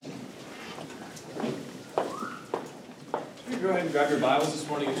Go ahead and grab your Bibles this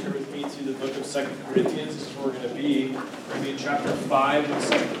morning and turn with me to the book of 2 Corinthians. This is where we're going to be. We're going to be in chapter 5 of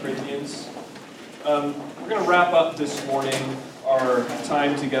 2 Corinthians. We're going to wrap up this morning our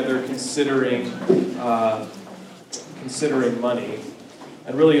time together considering money.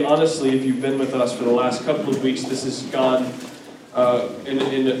 And really, honestly, if you've been with us for the last couple of weeks, this has gone in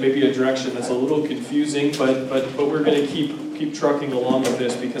maybe a direction that's a little confusing, but we're going to keep trucking along with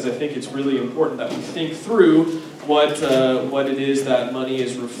this because I think it's really important that we think through what it is that money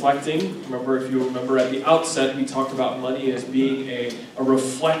is reflecting. If you remember at the outset, we talked about money as being a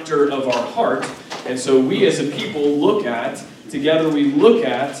reflector of our heart. And so we as a people look at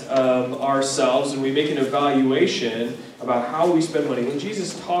ourselves and we make an evaluation about how we spend money. When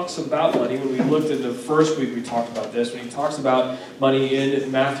Jesus talks about money, when we looked at the first week we talked about this, when he talks about money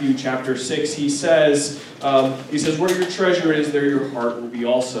in Matthew chapter 6, he says, where your treasure is, there your heart will be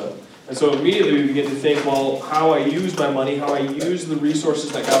also. And so immediately we begin to think, well, how I use my money, how I use the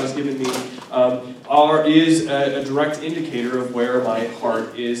resources that God has given me is a direct indicator of where my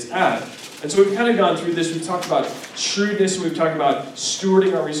heart is at. And so we've kind of gone through this. We've talked about shrewdness, and we've talked about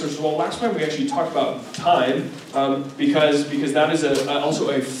stewarding our resources. Well, last time we actually talked about time, because that is also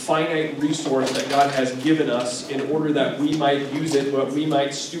a finite resource that God has given us in order that we might use it, but we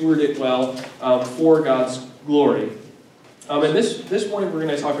might steward it well for God's glory. And this morning we're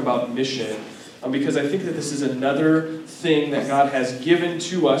going to talk about mission, because I think that this is another thing that God has given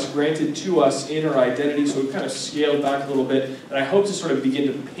to us, granted to us in our identity. So we've kind of scaled back a little bit, and I hope to sort of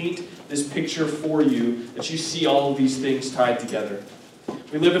begin to paint this picture for you, that you see all of these things tied together.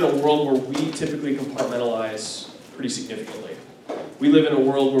 We live in a world where we typically compartmentalize pretty significantly. We live in a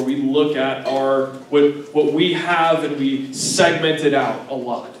world where we look at what we have and we segment it out a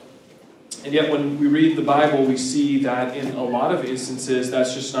lot. And yet when we read the Bible, we see that in a lot of instances,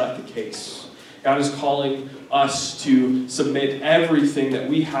 that's just not the case. God is calling us to submit everything that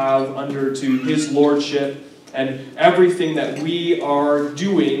we have under to His lordship, and everything that we are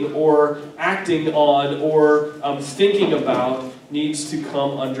doing or acting on or thinking about needs to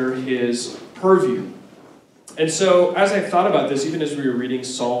come under His purview. And so as I thought about this, even as we were reading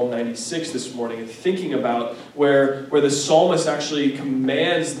Psalm 96 this morning and thinking about where the psalmist actually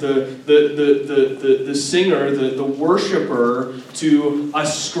commands the singer, the worshiper, to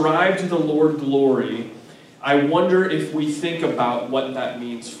ascribe to the Lord glory, I wonder if we think about what that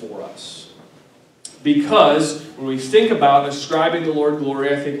means for us. Because when we think about ascribing the Lord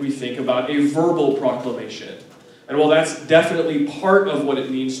glory, I think we think about a verbal proclamation. And while that's definitely part of what it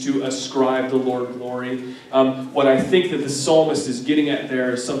means to ascribe the Lord glory, what I think that the psalmist is getting at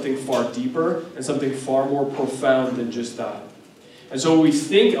there is something far deeper and something far more profound than just that. And so when we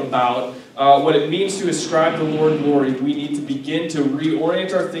think about what it means to ascribe the Lord glory, we need to begin to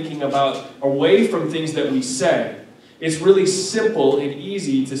reorient our thinking away from things that we say. It's really simple and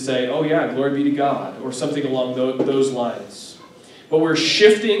easy to say, oh yeah, glory be to God, or something along those lines. But we're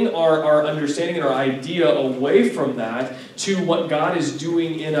shifting our understanding and our idea away from that to what God is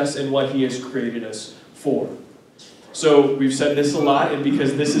doing in us and what He has created us for. So we've said this a lot, and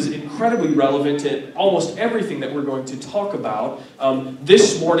because this is incredibly relevant to almost everything that we're going to talk about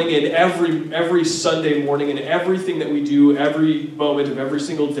this morning and every Sunday morning and everything that we do every moment of every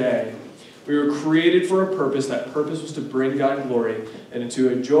single day, we were created for a purpose. That purpose was to bring God glory and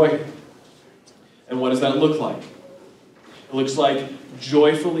to enjoy Him. And what does that look like? It looks like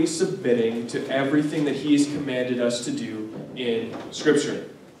joyfully submitting to everything that He has commanded us to do in Scripture.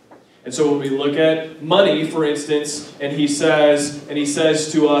 And so when we look at money, for instance, and he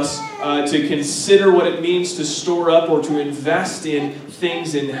says to us to consider what it means to store up or to invest in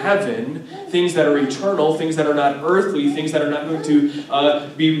things in heaven, things that are eternal, things that are not earthly, things that are not going to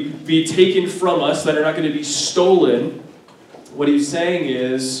be taken from us, that are not going to be stolen. What he's saying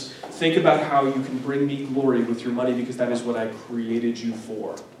is, think about how you can bring me glory with your money, because that is what I created you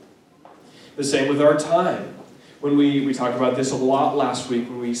for. The same with our time. When we talked about this a lot last week,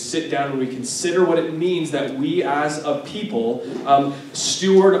 when we sit down and we consider what it means that we as a people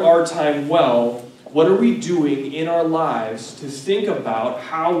steward our time well, what are we doing in our lives to think about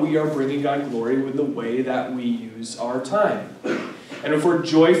how we are bringing God glory with the way that we use our time? And if we're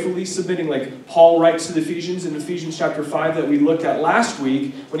joyfully submitting, like Paul writes to the Ephesians in Ephesians chapter 5 that we looked at last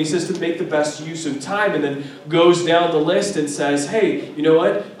week, when he says to make the best use of time, and then goes down the list and says, hey, you know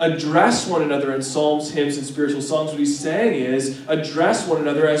what? Address one another in psalms, hymns, and spiritual songs. What he's saying is, address one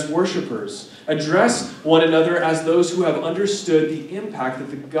another as worshipers. Address one another as those who have understood the impact that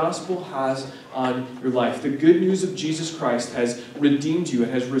the gospel has on your life. The good news of Jesus Christ has redeemed you. It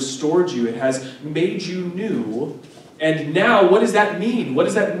has restored you. It has made you new. And now, what does that mean? What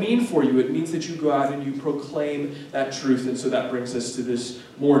does that mean for you? It means that you go out and you proclaim that truth. And so that brings us to this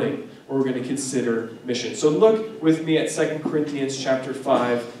morning, where we're going to consider mission. So look with me at 2 Corinthians chapter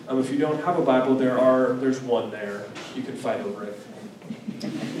 5. If you don't have a Bible, there's one there. You can fight over it.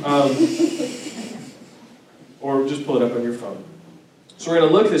 Or just pull it up on your phone. So we're going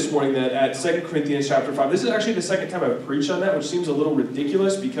to look this morning then at 2 Corinthians chapter 5. This is actually the second time I've preached on that, which seems a little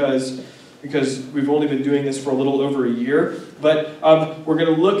ridiculous because we've only been doing this for a little over a year. But we're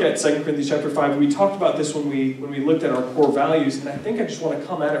going to look at 2 Corinthians chapter 5. We talked about this when we looked at our core values, and I think I just want to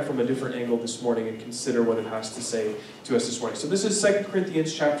come at it from a different angle this morning and consider what it has to say to us this morning. So this is 2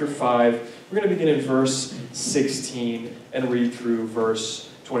 Corinthians chapter 5. We're going to begin in verse 16 and read through verse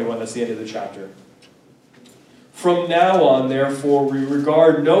 21. That's the end of the chapter. From now on, therefore, we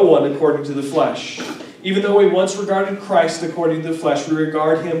regard no one according to the flesh. Even though we once regarded Christ according to the flesh, we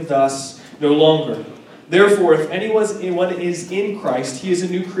regard him thus no longer. Therefore, if anyone is in Christ, he is a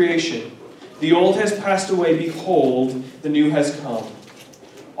new creation. The old has passed away, behold, the new has come.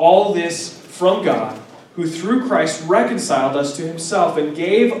 All this from God, who through Christ reconciled us to himself and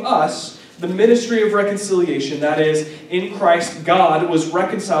gave us the ministry of reconciliation. That is, in Christ, God was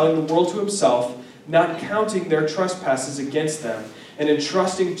reconciling the world to himself, not counting their trespasses against them, and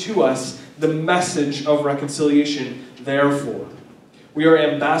entrusting to us the message of reconciliation. Therefore, we are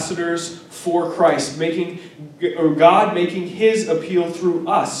ambassadors for Christ, God making his appeal through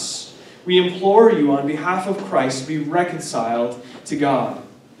us. We implore you on behalf of Christ, be reconciled to God.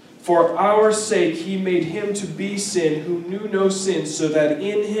 For our sake he made him to be sin who knew no sin, so that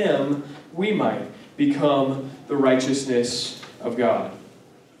in him we might become the righteousness of God.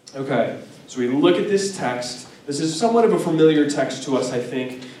 Okay, so we look at this text. This is somewhat of a familiar text to us, I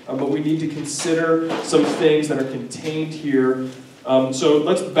think, but we need to consider some things that are contained here. So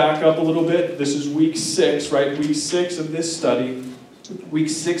let's back up a little bit. This is week 6, right? Week 6 of this study. Week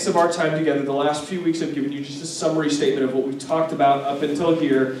 6 of our time together. The last few weeks I've given you just a summary statement of what we've talked about up until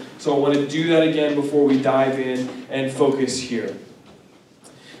here. So I want to do that again before we dive in and focus here.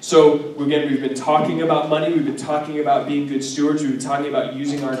 So again, we've been talking about money. We've been talking about being good stewards. We've been talking about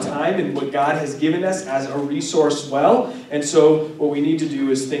using our time and what God has given us as a resource well. And so what we need to do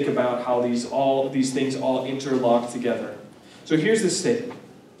is think about how these things all interlock together. So here's the statement.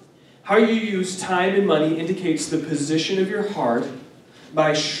 How you use time and money indicates the position of your heart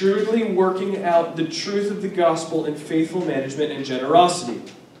by shrewdly working out the truth of the gospel in faithful management and generosity.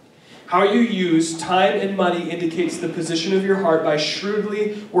 How you use time and money indicates the position of your heart by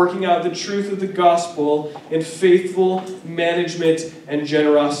shrewdly working out the truth of the gospel in faithful management and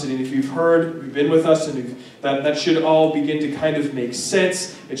generosity. And if you've been with us, and that should all begin to kind of make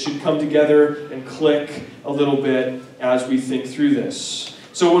sense. It should come together and click a little bit as we think through this.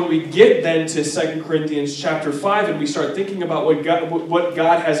 So when we get then to 2 Corinthians chapter 5 and we start thinking about what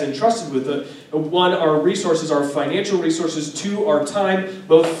God has entrusted with us, one, our resources, our financial resources, two, our time,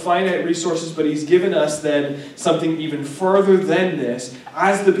 both finite resources, but he's given us then something even further than this.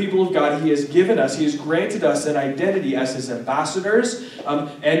 As the people of God, he has granted us an identity as his ambassadors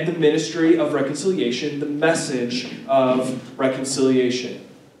and the ministry of reconciliation, the message of reconciliation.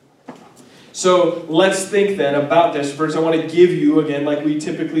 So let's think then about this. First, I want to give you, again, like we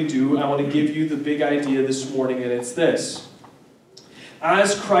typically do, I want to give you the big idea this morning, and it's this.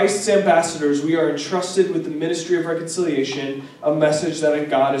 As Christ's ambassadors, we are entrusted with the ministry of reconciliation, a message that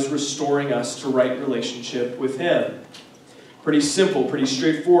God is restoring us to right relationship with him. Pretty simple, pretty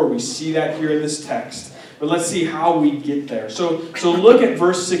straightforward. We see that here in this text. But let's see how we get there. So look at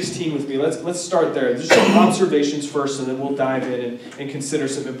verse 16 with me. Let's start there. Just some observations first, and then we'll dive in and consider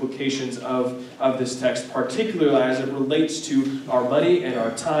some implications of this text, particularly as it relates to our money and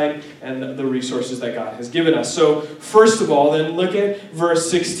our time and the resources that God has given us. So first of all, then look at verse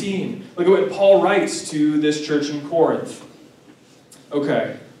 16. Look at what Paul writes to this church in Corinth.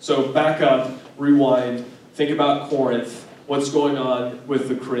 Okay, so back up, rewind, think about Corinth. What's going on with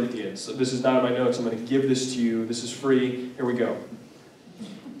the Corinthians? So this is not in my notes. I'm going to give this to you. This is free. Here we go.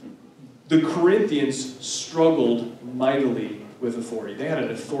 The Corinthians struggled mightily with authority. They had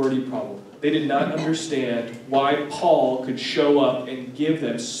an authority problem. They did not understand why Paul could show up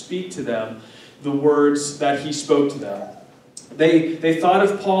and speak to them the words that he spoke to them. They thought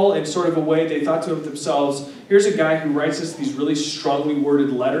of Paul in sort of a way, they thought to themselves, here's a guy who writes us these really strongly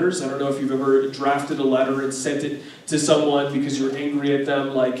worded letters. I don't know if you've ever drafted a letter and sent it to someone because you're angry at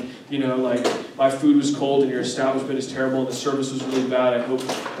them, like my food was cold and your establishment is terrible and the service was really bad. I hope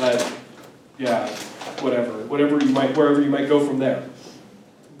that, wherever you might go from there.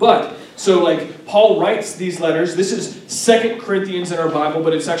 But So like Paul writes these letters. This is 2 Corinthians in our Bible,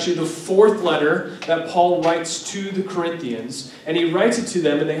 but it's actually the fourth letter that Paul writes to the Corinthians. And he writes it to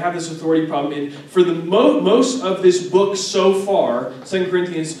them, and they have this authority problem. And for the most of this book so far, 2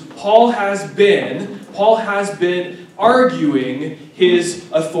 Corinthians, Paul has been arguing his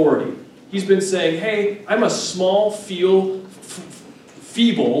authority. He's been saying, hey, I'm a small, feeble,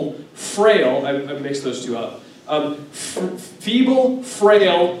 frail, I mixed those two up, feeble,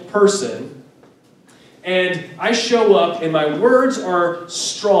 frail person, and I show up and my words are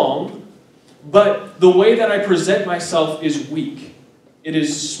strong, but the way that I present myself is weak. It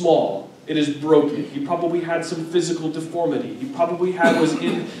is small. It is broken. He probably had some physical deformity. He probably was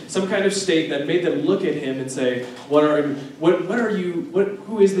in some kind of state that made them look at him and say, who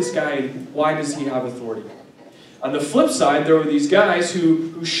is this guy and why does he have authority? On the flip side, there were these guys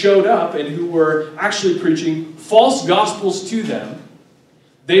who showed up and who were actually preaching false gospels to them.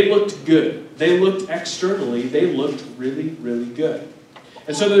 They looked good. They looked externally, they looked really, really good.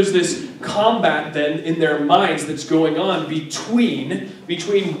 And so there's this combat then in their minds that's going on between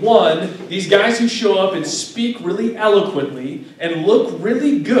one, these guys who show up and speak really eloquently and look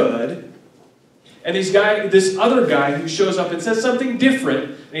really good, and this other guy who shows up and says something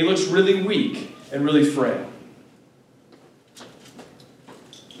different, and he looks really weak and really frail.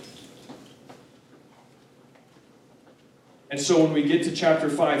 And so when we get to chapter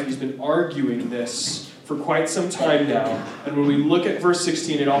 5, he's been arguing this for quite some time now. And when we look at verse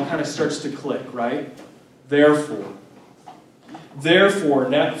 16, it all kind of starts to click, right? Therefore,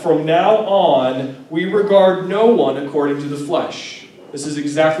 from now on, we regard no one according to the flesh. This is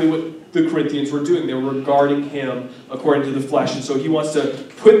exactly what the Corinthians were doing. They were regarding him according to the flesh. And so he wants to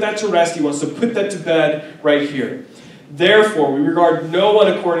put that to rest. He wants to put that to bed right here. Therefore, we regard no one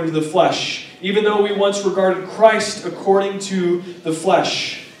according to the flesh. Even though we once regarded Christ according to the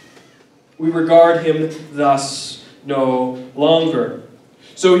flesh, we regard him thus no longer.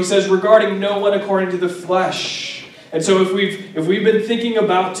 So he says, regarding no one according to the flesh. And so if we've been thinking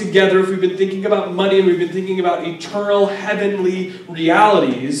about together, if we've been thinking about money, and we've been thinking about eternal heavenly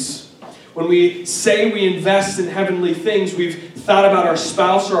realities, when we say we invest in heavenly things, we've thought about our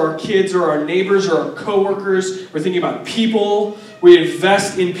spouse or our kids or our neighbors or our coworkers. We're thinking about people. We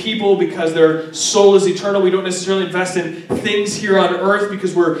invest in people because their soul is eternal. We don't necessarily invest in things here on earth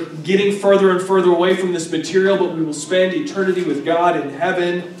because we're getting further and further away from this material, but we will spend eternity with God in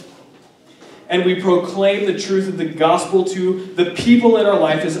heaven. And we proclaim the truth of the gospel to the people in our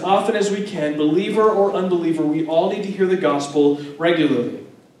life as often as we can, believer or unbeliever. We all need to hear the gospel regularly.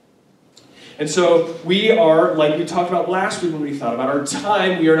 And so we are, like we talked about last week when we thought about our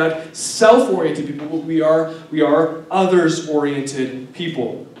time, we are not self-oriented people, but we are others-oriented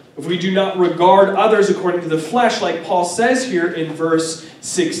people. If we do not regard others according to the flesh, like Paul says here in verse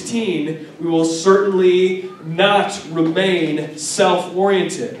 16, we will certainly not remain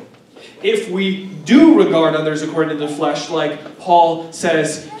self-oriented. If we do regard others according to the flesh, like Paul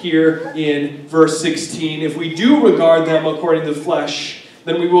says here in verse 16, if we do regard them according to the flesh,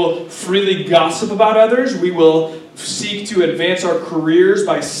 then we will freely gossip about others. We will seek to advance our careers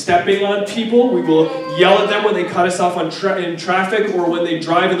by stepping on people. We will yell at them when they cut us off in traffic or when they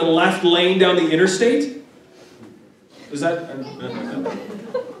drive in the left lane down the interstate. Is that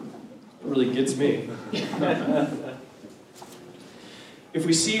really gets me. If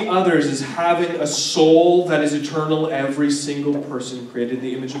we see others as having a soul that is eternal, every single person created in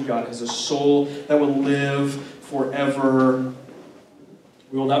the image of God has a soul that will live forever.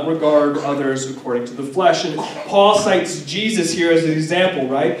 We will not regard others according to the flesh. And Paul cites Jesus here as an example,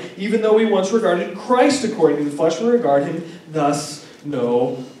 right? Even though we once regarded Christ according to the flesh, we regard him thus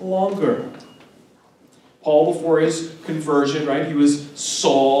no longer. Paul, before his conversion, right? He was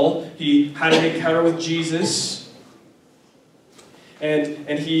Saul. He had an encounter with Jesus.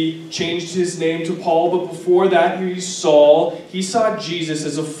 And he changed his name to Paul. But before that, he was Saul. He saw Jesus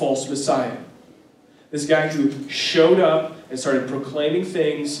as a false Messiah. This guy who showed up and started proclaiming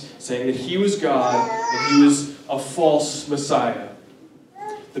things, saying that he was God, and he was a false Messiah.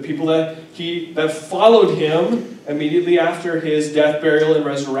 The people that followed him immediately after his death, burial, and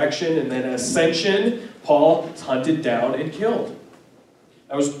resurrection, and then ascension, Paul hunted down and killed.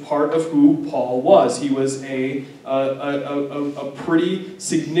 That was part of who Paul was. He was a pretty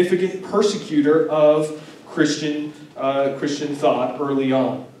significant persecutor of Christian thought early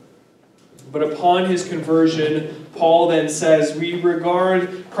on. But upon his conversion, Paul then says, we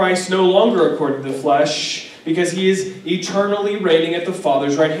regard Christ no longer according to the flesh. because he is eternally reigning at the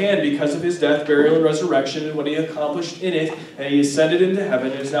Father's right hand because of his death, burial, and resurrection and what he accomplished in it. And he ascended into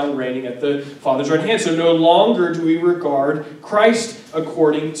heaven and is now reigning at the Father's right hand. So no longer do we regard Christ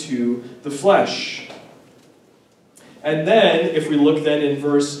according to the flesh. And then, if we look then in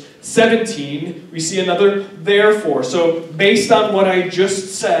verse 17, we see another therefore. So based on what I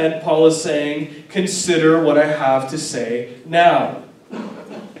just said, Paul is saying, consider what I have to say now.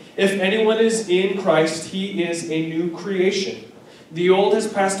 If anyone is in Christ, he is a new creation. The old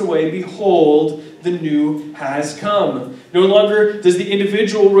has passed away. Behold, the new has come. No longer does the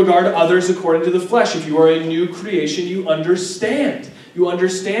individual regard others according to the flesh. If you are a new creation, you understand. You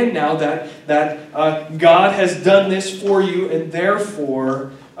understand now that God has done this for you, and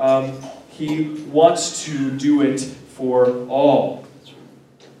therefore he wants to do it for all.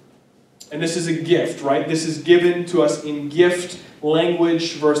 And this is a gift, right? This is given to us in gift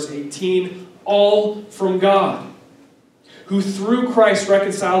language, verse 18, all from God, who through Christ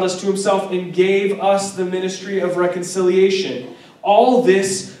reconciled us to himself and gave us the ministry of reconciliation. All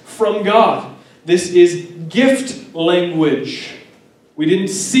this from God. This is gift language. We didn't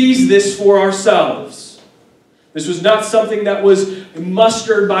seize this for ourselves. This was not something that was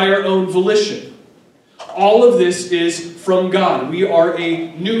mustered by our own volition. All of this is from God. We are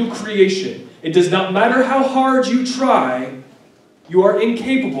a new creation. It does not matter how hard you try, you are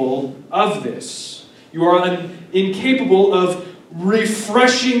incapable of this. You are incapable of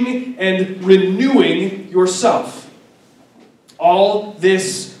refreshing and renewing yourself. All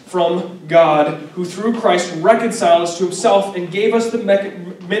this from God, who through Christ reconciled us to himself and gave us the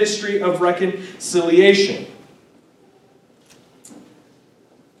ministry of reconciliation.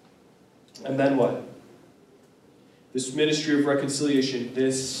 And then what? This ministry of reconciliation,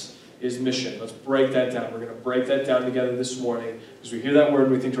 this is mission. Let's break that down. We're going to break that down together this morning, because we hear that word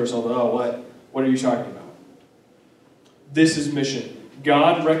and we think to ourselves, oh, what are you talking about? This is mission.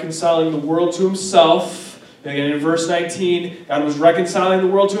 God reconciling the world to himself. And again, in verse 19, God was reconciling the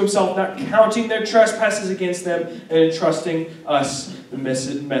world to himself, not counting their trespasses against them, and entrusting us the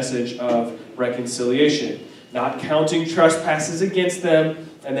message of reconciliation. Not counting trespasses against them,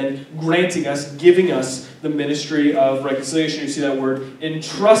 and then granting us, giving us the ministry of reconciliation. You see that word,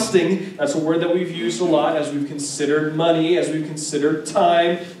 entrusting. That's a word that we've used a lot as we've considered money, as we've considered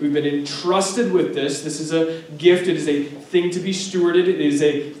time. We've been entrusted with this. This is a gift. It is a thing to be stewarded. It is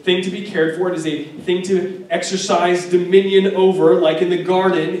a thing to be cared for. It is a thing to exercise dominion over, like in the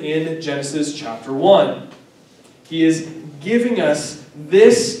garden in Genesis chapter 1. He is giving us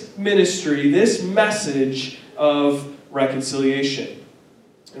this ministry, this message of reconciliation.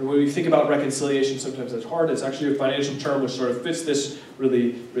 And when we think about reconciliation, sometimes it's hard. It's actually a financial term which sort of fits this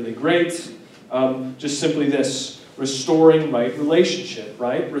really, really great. Just simply this, restoring right relationship,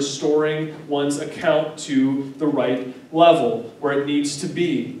 right? Restoring one's account to the right level where it needs to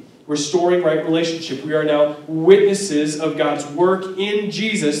be. Restoring right relationship. We are now witnesses of God's work in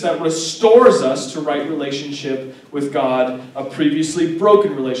Jesus that restores us to right relationship with God, a previously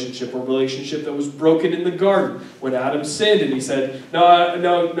broken relationship, a relationship that was broken in the garden when Adam sinned and he said,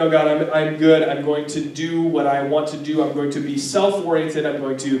 no, God, I'm good. I'm going to do what I want to do. I'm going to be self-oriented. I'm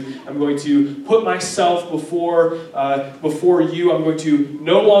going to put myself before you. I'm going to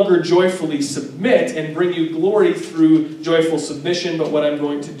no longer joyfully submit and bring you glory through joyful submission, but what I'm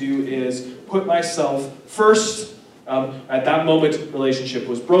going to do is put myself first. At that moment, relationship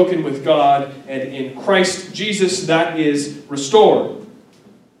was broken with God, and in Christ Jesus, that is restored.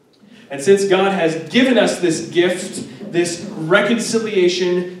 And since God has given us this gift, this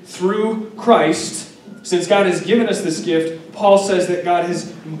reconciliation through Christ, since God has given us this gift, Paul says that God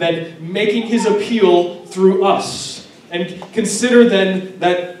has been making his appeal through us. And consider then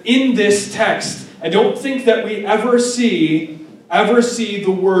that in this text, I don't think that we ever see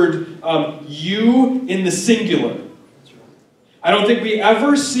the word you in the singular. I don't think we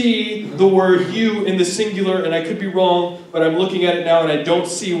ever see the word you in the singular, and I could be wrong, but I'm looking at it now and I don't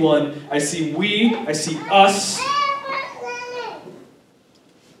see one. I see we, I see us,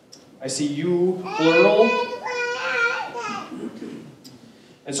 I see you, plural.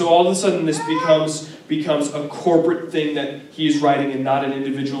 And so all of a sudden this becomes a corporate thing that he's writing and not an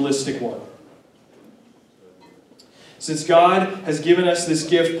individualistic one. Since God has given us this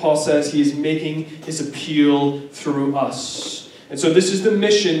gift, Paul says he is making his appeal through us. And so this is the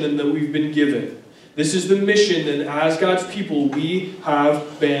mission then that we've been given. This is the mission that as God's people we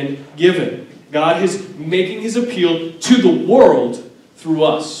have been given. God is making his appeal to the world through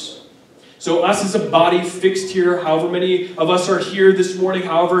us. So us as a body fixed here, however many of us are here this morning,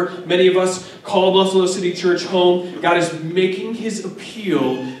 however many of us call Buffalo City Church home, God is making his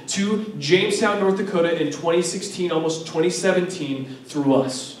appeal to Jamestown, North Dakota in 2016, almost 2017, through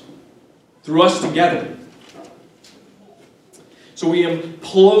us. Through us together. So we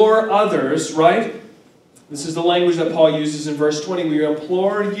implore others, right? This is the language that Paul uses in verse 20. We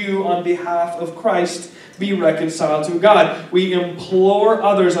implore you on behalf of Christ, be reconciled to God. We implore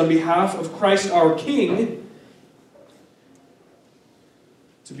others on behalf of Christ our King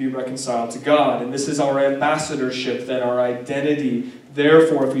to be reconciled to God. And this is our ambassadorship, then our identity.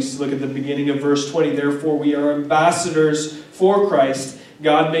 Therefore, if we look at the beginning of verse 20, therefore we are ambassadors for Christ,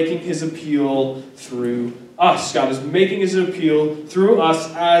 God making his appeal through us. God is making his appeal through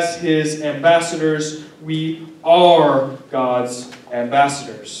us as his ambassadors. We are God's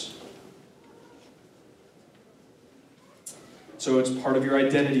ambassadors. So it's part of your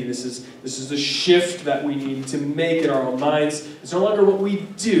identity. This is the shift that we need to make in our own minds. It's no longer what we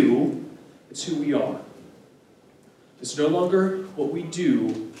do, it's who we are. It's no longer what we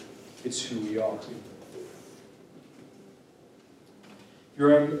do, it's who we are.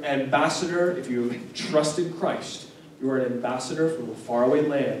 You're an ambassador if you trusted Christ. You are an ambassador from a faraway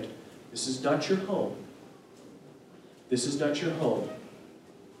land. This is not your home. This is not your home.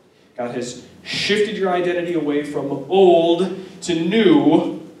 God has shifted your identity away from old to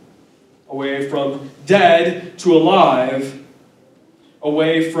new, away from dead to alive,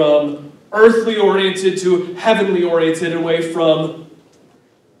 away from earthly oriented to heavenly oriented, away from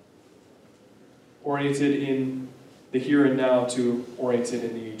oriented in the here and now to oriented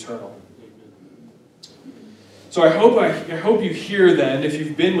in the eternal. So I hope you hear then, if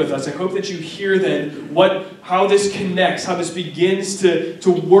you've been with us, I hope that you hear then how this connects, how this begins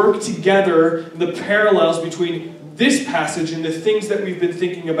to work together, the parallels between this passage and the things that we've been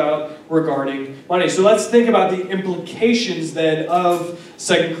thinking about regarding money. So let's think about the implications then of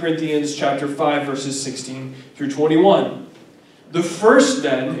 2 Corinthians chapter 5, verses 16 through 21. The first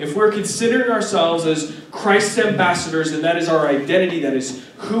then, if we're considering ourselves as Christ's ambassadors, and that is our identity, that is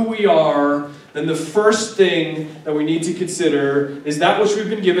who we are, then the first thing that we need to consider is that which we've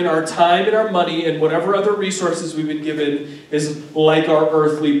been given, our time and our money and whatever other resources we've been given, is like our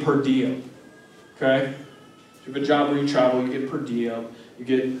earthly per diem. Okay? If you have a job where you travel, you get per diem. You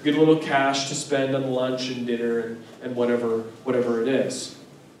get a little cash to spend on lunch and dinner and whatever it is.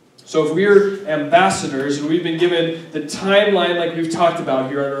 So if we're ambassadors and we've been given the timeline like we've talked about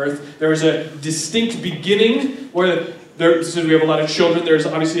here on earth, there is a distinct beginning where since we have a lot of children, there's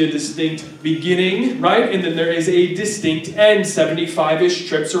obviously a distinct beginning, right? And then there is a distinct end. 75-ish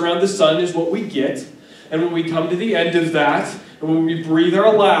trips around the sun is what we get. And when we come to the end of that, and when we breathe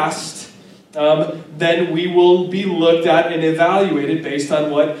our last, then we will be looked at and evaluated based on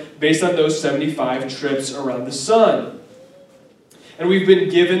those 75 trips around the sun. And we've been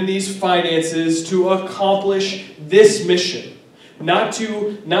given these finances to accomplish this mission. Not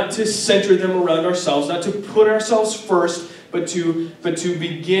to center them around ourselves, not to put ourselves first, but to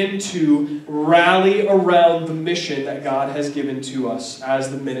begin to rally around the mission that God has given to us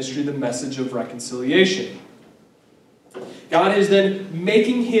as the ministry, the message of reconciliation. God is then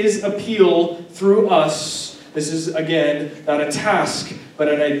making his appeal through us. This is, again, not a task, but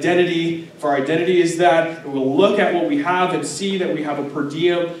an identity. For our identity is that we'll look at what we have and see that we have a per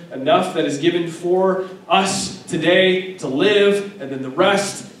diem, enough that is given for us today to live, and then the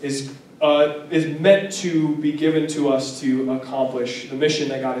rest is meant to be given to us to accomplish the mission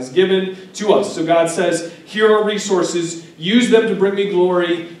that God has given to us. So God says, here are resources, use them to bring me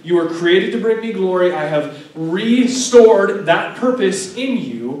glory. You were created to bring me glory. I have restored that purpose in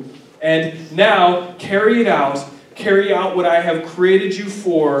you. And now, carry out what I have created you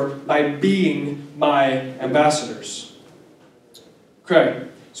for by being my ambassadors. Okay,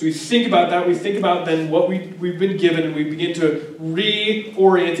 so we think about that. We think about then what we've been given, and we begin to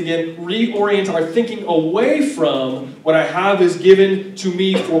reorient our thinking away from what I have is given to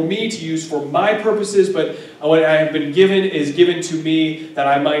me for me to use for my purposes, but what I have been given is given to me that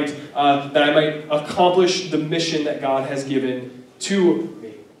I might accomplish the mission that God has given to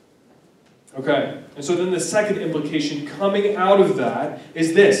me. Okay, and so then the second implication coming out of that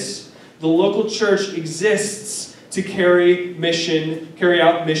is this. The local church exists to carry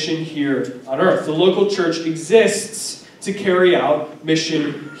out mission here on earth. The local church exists to carry out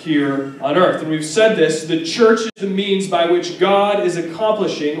mission here on earth. And we've said this, the church is the means by which God is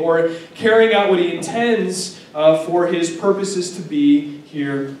accomplishing or carrying out what he intends for his purposes to be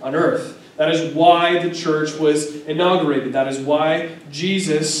here on earth. That is why the church was inaugurated. That is why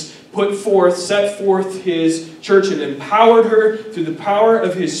Jesus set forth his church and empowered her through the power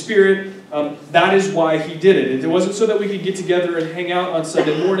of his Spirit That is why he did it. It wasn't so that we could get together and hang out on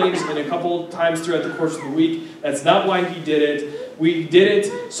Sunday mornings and a couple times throughout the course of the week. That's not why he did it. We did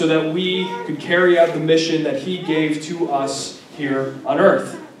it so that we could carry out the mission that he gave to us here on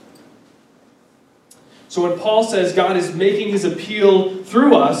earth. So when Paul says God is making his appeal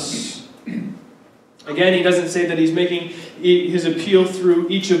through us, again, he doesn't say that he's making his appeal through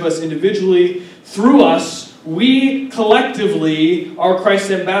each of us individually. Through us, we collectively are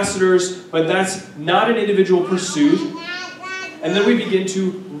Christ's ambassadors, but that's not an individual pursuit. And then we begin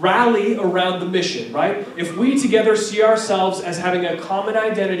to rally around the mission, right? If we together see ourselves as having a common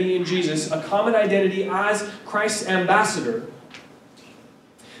identity in Jesus, a common identity as Christ's ambassador,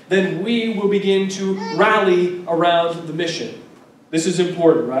 then we will begin to rally around the mission. This is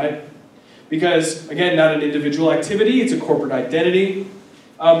important, right? Because, again, not an individual activity, it's a corporate identity.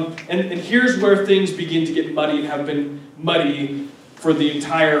 And here's where things begin to get muddy and have been muddy for the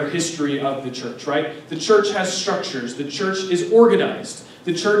entire history of the church, right? The church has structures. The church is organized.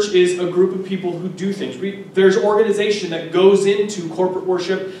 The church is a group of people who do things. There's organization that goes into corporate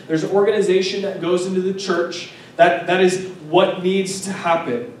worship. There's organization that goes into the church. That is what needs to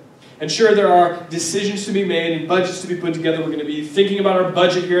happen. And sure, there are decisions to be made and budgets to be put together. We're going to be thinking about our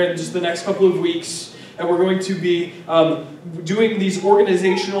budget here in just the next couple of weeks. And we're going to be doing these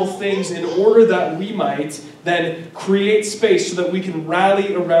organizational things in order that we might then create space so that we can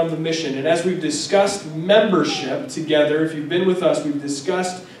rally around the mission. And as we've discussed membership together, if you've been with us, we've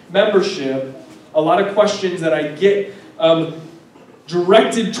discussed membership. A lot of questions that I get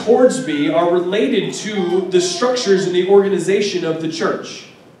directed towards me are related to the structures and the organization of the church.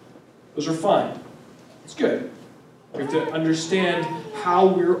 Those are fine. It's good. We have to understand how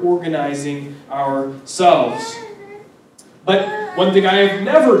we're organizing ourselves. But one thing I have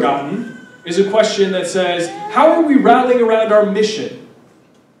never gotten is a question that says, how are we rallying around our mission?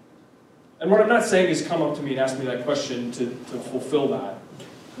 And what I'm not saying is come up to me and ask me that question to fulfill that.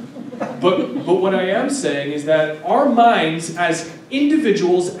 But what I am saying is that our minds as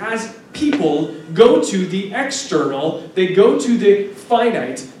individuals, as people, go to the external, they go to the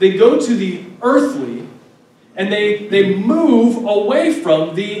finite, they go to the earthly, and they move away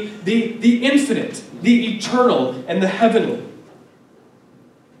from the infinite, the eternal, and the heavenly.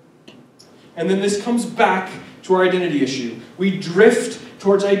 And then this comes back to our identity issue. We drift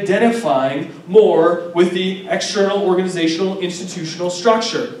towards identifying more with the external organizational institutional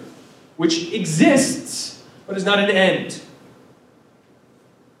structure, which exists, but is not an end.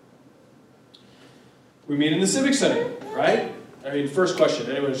 We meet in the Civic Center, right? I mean, first question,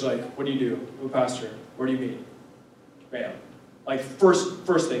 anyone's like, what do you do? I'm a pastor. Where do you meet? Bam. Like,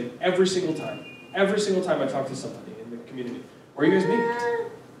 first thing, every single time I talk to somebody in the community, where do you guys meet?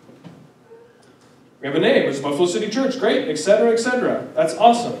 We have a name, it's Buffalo City Church, great, etc., etc. That's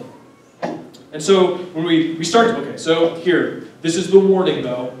awesome. And so, when we start, okay, so here, this is the warning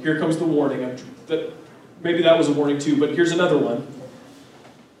though. Here comes the warning. Maybe that was a warning too, but here's another one.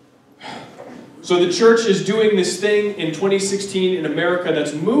 So the church is doing this thing in 2016 in America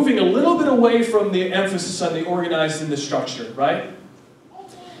that's moving a little bit away from the emphasis on the organized and the structured, right?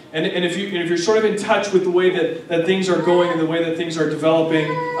 And if you're sort of in touch with the way that things are going and the way that things are developing,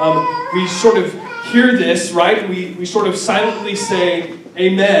 we sort of hear this, right? We sort of silently say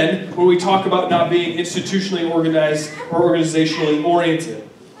amen when we talk about not being institutionally organized or organizationally oriented.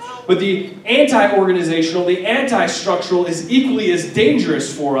 But the anti-organizational, the anti-structural is equally as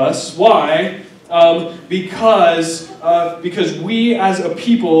dangerous for us. Why? Because we as a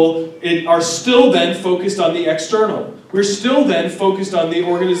people are still then focused on the external. We're still then focused on the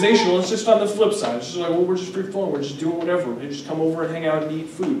organizational. It's just on the flip side. It's just like, well, we're just free flowing. We're just doing whatever. We just come over and hang out and eat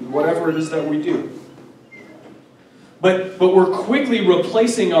food, whatever it is that we do. But we're quickly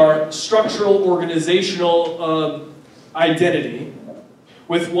replacing our structural organizational identity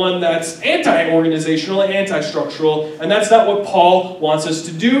with one that's anti-organizational and anti-structural, and that's not what Paul wants us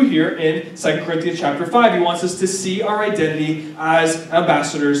to do here in 2 Corinthians chapter 5. He wants us to see our identity as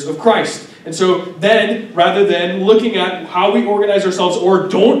ambassadors of Christ. And so then, rather than looking at how we organize ourselves or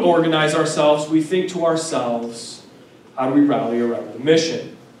don't organize ourselves, we think to ourselves, how do we rally around the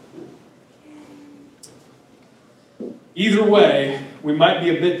mission? Either way, we might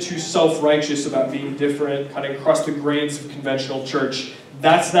be a bit too self-righteous about being different, cutting across the grains of conventional church.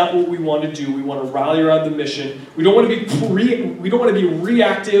 That's not what we want to do. We want to rally around the mission. We don't want to be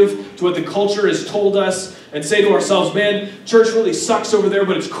reactive to what the culture has told us and say to ourselves, man, church really sucks over there,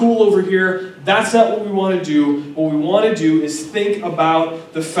 but it's cool over here. That's not what we want to do. What we want to do is think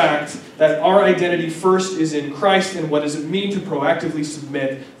about the fact that our identity first is in Christ, and what does it mean to proactively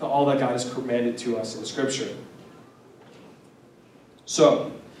submit to all that God has commanded to us in Scripture.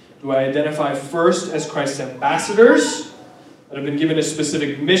 So, Do I identify first as Christ's ambassadors that have been given a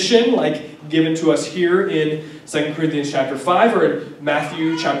specific mission, like given to us here in 2 Corinthians chapter 5 or in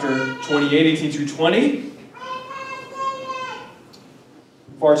Matthew chapter 28, 18 through 20?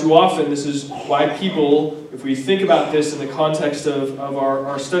 Far too often, this is why people, if we think about this in the context of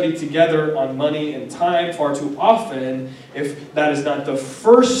our study together on money and time, far too often, if that is not the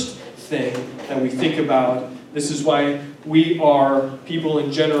first thing that we think about, this is why people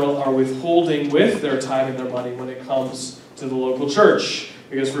in general are withholding with their time and their money when it comes to the local church.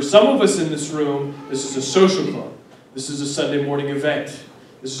 Because for some of us in this room, this is a social club. This is a Sunday morning event.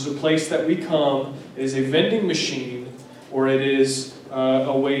 This is a place that we come. It is a vending machine, or it is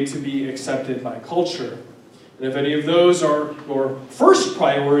a way to be accepted by culture. And if any of those are your first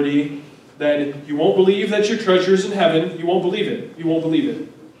priority, then you won't believe that your treasure is in heaven. You won't believe it. You won't believe it.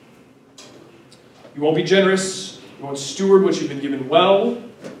 You won't be generous. You won't steward what you've been given well.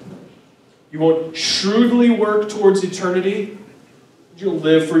 You won't shrewdly work towards eternity. You'll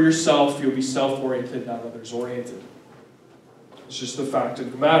live for yourself. You'll be self-oriented, not others-oriented. It's just the fact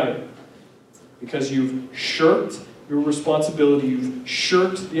of the matter. Because you've shirked your responsibility, you've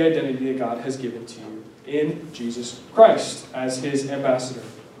shirked the identity that God has given to you in Jesus Christ as His ambassador.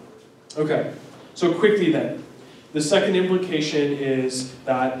 Okay, so quickly then. The second implication is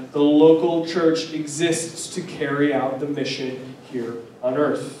that the local church exists to carry out the mission here on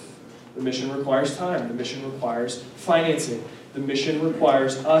earth. The mission requires time. The mission requires financing. The mission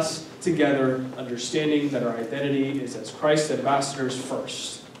requires us together understanding that our identity is as Christ's ambassadors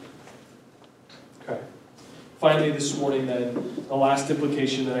first. Okay. Finally, this morning then, the last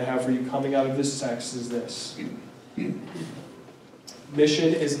implication that I have for you coming out of this text is this.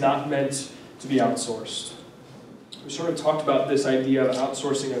 Mission is not meant to be outsourced. We sort of talked about this idea of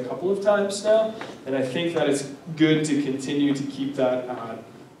outsourcing a couple of times now, and I think that it's good to continue to keep that at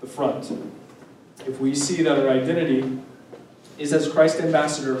the front. If we see that our identity is as Christ's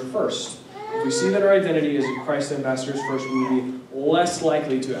ambassador first, if we see that our identity is as Christ's ambassadors first, we will be less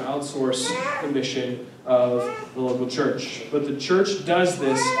likely to outsource the mission of the local church. But the church does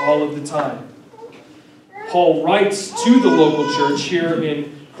this all of the time. Paul writes to the local church here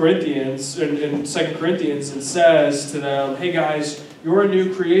in Corinthians, in 2 Corinthians, and says to them, hey guys, you're a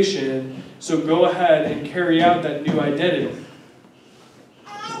new creation, so go ahead and carry out that new identity.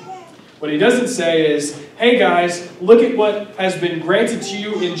 What he doesn't say is, hey guys, look at what has been granted to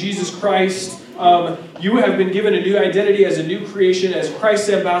you in Jesus Christ. You have been given a new identity as a new creation, as Christ's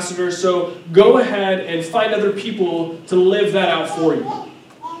ambassador, so go ahead and find other people to live that out for you,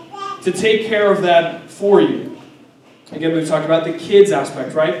 to take care of that for you. Again, we've talked about the kids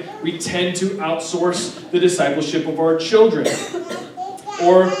aspect, right? We tend to outsource the discipleship of our children.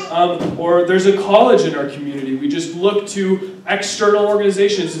 Or there's a college in our community. We just look to external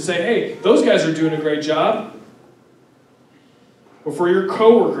organizations and say, hey, those guys are doing a great job. Or for your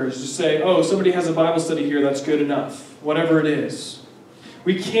coworkers to say, oh, somebody has a Bible study here, that's good enough. Whatever it is.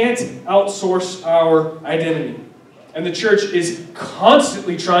 We can't outsource our identity. And the church is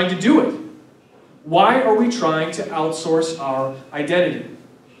constantly trying to do it. Why are we trying to outsource our identity?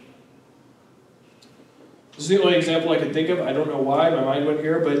 This is the only example I could think of. I don't know why my mind went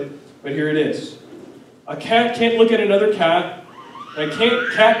here, but here it is. A cat can't look at another cat, and a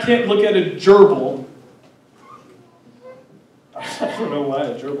cat can't look at a gerbil. I don't know why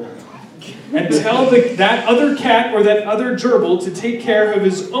a gerbil. And tell that other cat or that other gerbil to take care of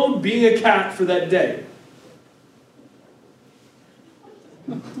his own being a cat for that day.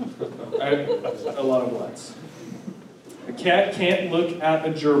 A lot of whats. A cat can't look at a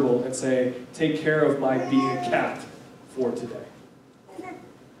gerbil and say, take care of my being a cat for today.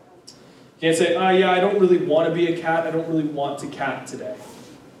 Can't say, yeah, I don't really want to be a cat. I don't really want to cat today.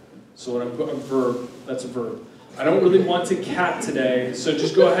 So when I'm putting a verb, that's a verb. I don't really want to cat today, so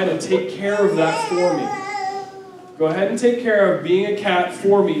just go ahead and take care of that for me. Go ahead and take care of being a cat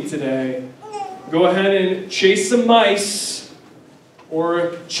for me today. Go ahead and chase some mice,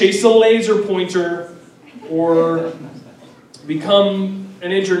 or chase a laser pointer, or become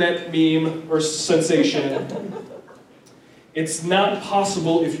an internet meme or sensation. It's not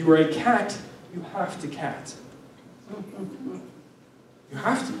possible. If you are a cat, you have to cat. You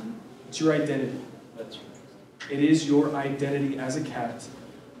have to. It's your identity. That's right. It is your identity as a cat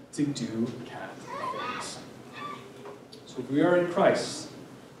to do cat things. So if we are in Christ,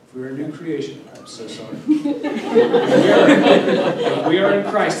 if we are a new creation, I'm so sorry. If we are in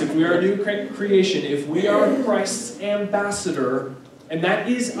Christ, if we are a new creation, if we are Christ's ambassador, and that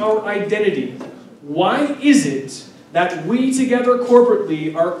is our identity, why is it that we together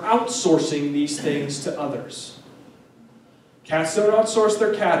corporately are outsourcing these things to others? Cats don't outsource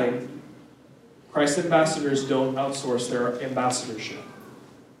their catting. Christ ambassadors don't outsource their ambassadorship.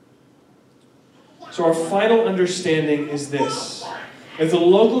 So our final understanding is this. If the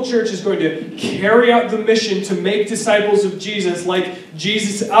local church is going to carry out the mission to make disciples of Jesus, like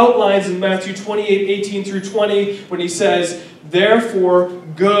Jesus outlines in Matthew 28:18-20, when he says, "Therefore,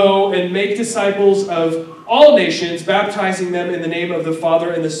 go and make disciples of all nations, baptizing them in the name of the Father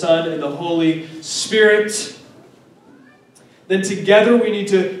and the Son and the Holy Spirit," then together we need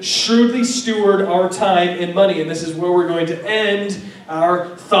to shrewdly steward our time and money. And this is where we're going to end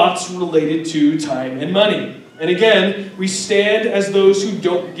our thoughts related to time and money. And again, we stand as those who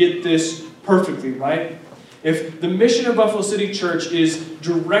don't get this perfectly, right? If the mission of Buffalo City Church is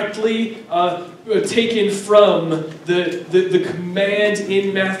directly taken from the command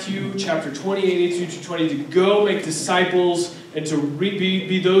in Matthew chapter 28:18-20 to go make disciples and to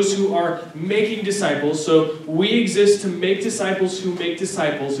be those who are making disciples. So we exist to make disciples who make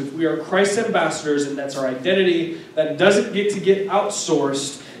disciples. If we are Christ's ambassadors and that's our identity, that doesn't get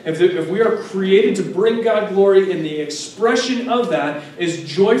outsourced. If we are created to bring God glory, and the expression of that is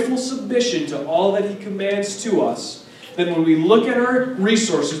joyful submission to all that He commands to us, then when we look at our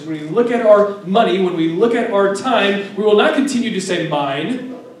resources, when we look at our money, when we look at our time, we will not continue to say mine.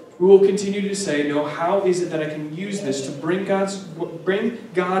 We will continue to say, no, how is it that I can use this to bring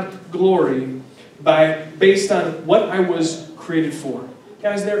God glory based on what I was created for?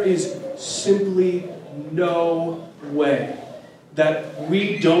 Guys, there is simply no way that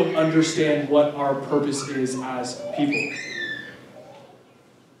we don't understand what our purpose is as people.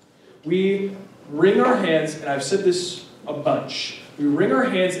 We wring our hands, and I've said this a bunch, we wring our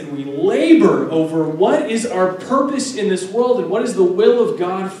hands and we labor over what is our purpose in this world and what is the will of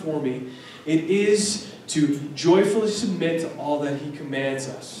God for me. It is to joyfully submit to all that He commands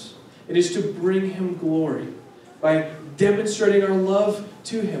us. It is to bring Him glory by demonstrating our love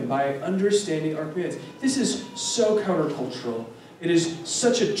to Him, by understanding our commands. This is so countercultural. It is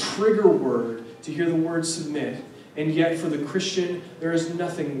such a trigger word to hear the word submit, and yet for the Christian, there is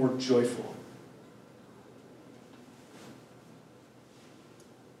nothing more joyful.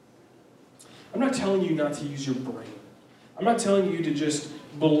 I'm not telling you not to use your brain. I'm not telling you to just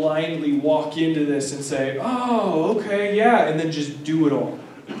blindly walk into this and say, oh, okay, yeah, and then just do it all.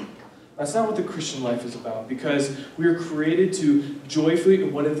 That's not what the Christian life is about, because we are created to joyfully,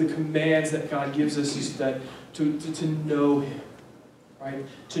 and one of the commands that God gives us is that to know Him. Right?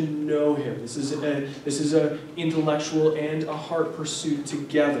 To know Him. This is a intellectual and a heart pursuit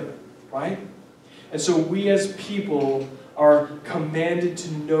together. Right? And so we as people are commanded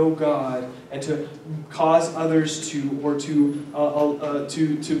to know God and to cause others to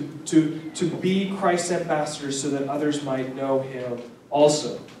be Christ's ambassadors so that others might know Him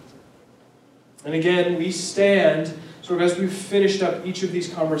also. And again, we stand, so as we've finished up each of these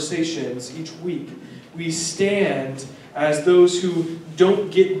conversations each week, we stand as those who don't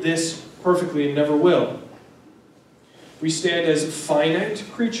get this perfectly and never will. We stand as finite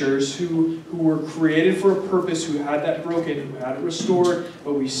creatures who were created for a purpose, who had that broken, who had it restored,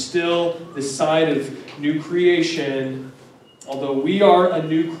 but we still, this side of new creation, although we are a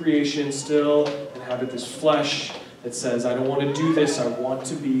new creation, still inhabit this flesh that says, I don't want to do this, I want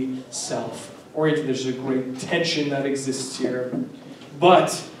to be self-oriented. There's a great tension that exists here.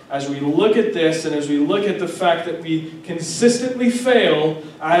 But as we look at this, and as we look at the fact that we consistently fail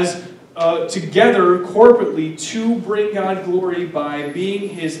as together, corporately, to bring God glory by being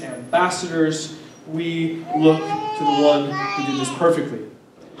His ambassadors, we look to the one who did this perfectly.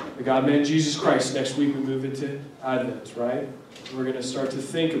 The God-man Jesus Christ. Next week we move into Advent, right? We're going to start to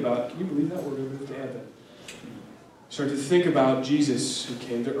think about, can you believe that? We're going to move to Advent. Start to think about Jesus, who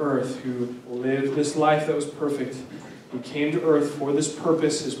came to earth, who lived this life that was perfect. He came to earth for this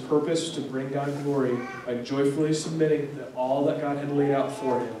purpose. His purpose to bring God glory by joyfully submitting to all that God had laid out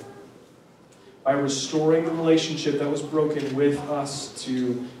for Him. By restoring the relationship that was broken with us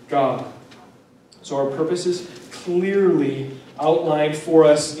to God. So our purpose is clearly outlined for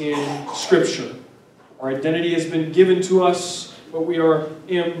us in Scripture. Our identity has been given to us, but we are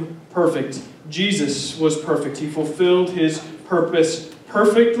imperfect. Jesus was perfect. He fulfilled His purpose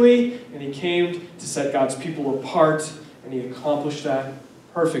perfectly, and He came to set God's people apart, and He accomplished that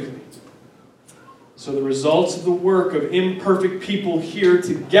perfectly. So the results of the work of imperfect people here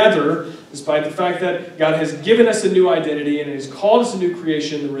together, despite the fact that God has given us a new identity and has called us a new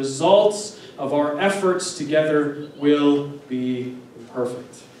creation, the results of our efforts together will be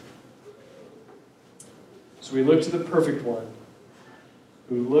imperfect. So we look to the perfect one,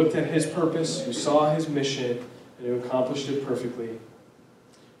 who looked at His purpose, who saw His mission, and who accomplished it perfectly.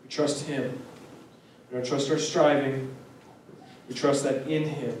 We trust Him. We don't trust our striving. We trust that in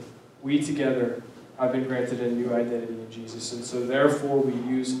him, we together have been granted a new identity in Jesus. And so therefore we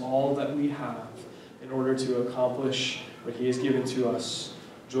use all that we have in order to accomplish what he has given to us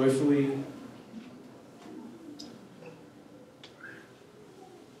joyfully.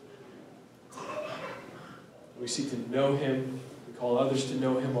 We seek to know him. We call others to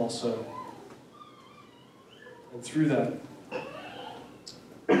know him also. And through that,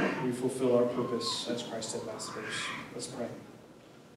 we fulfill our purpose as Christ's ambassadors. Let's pray.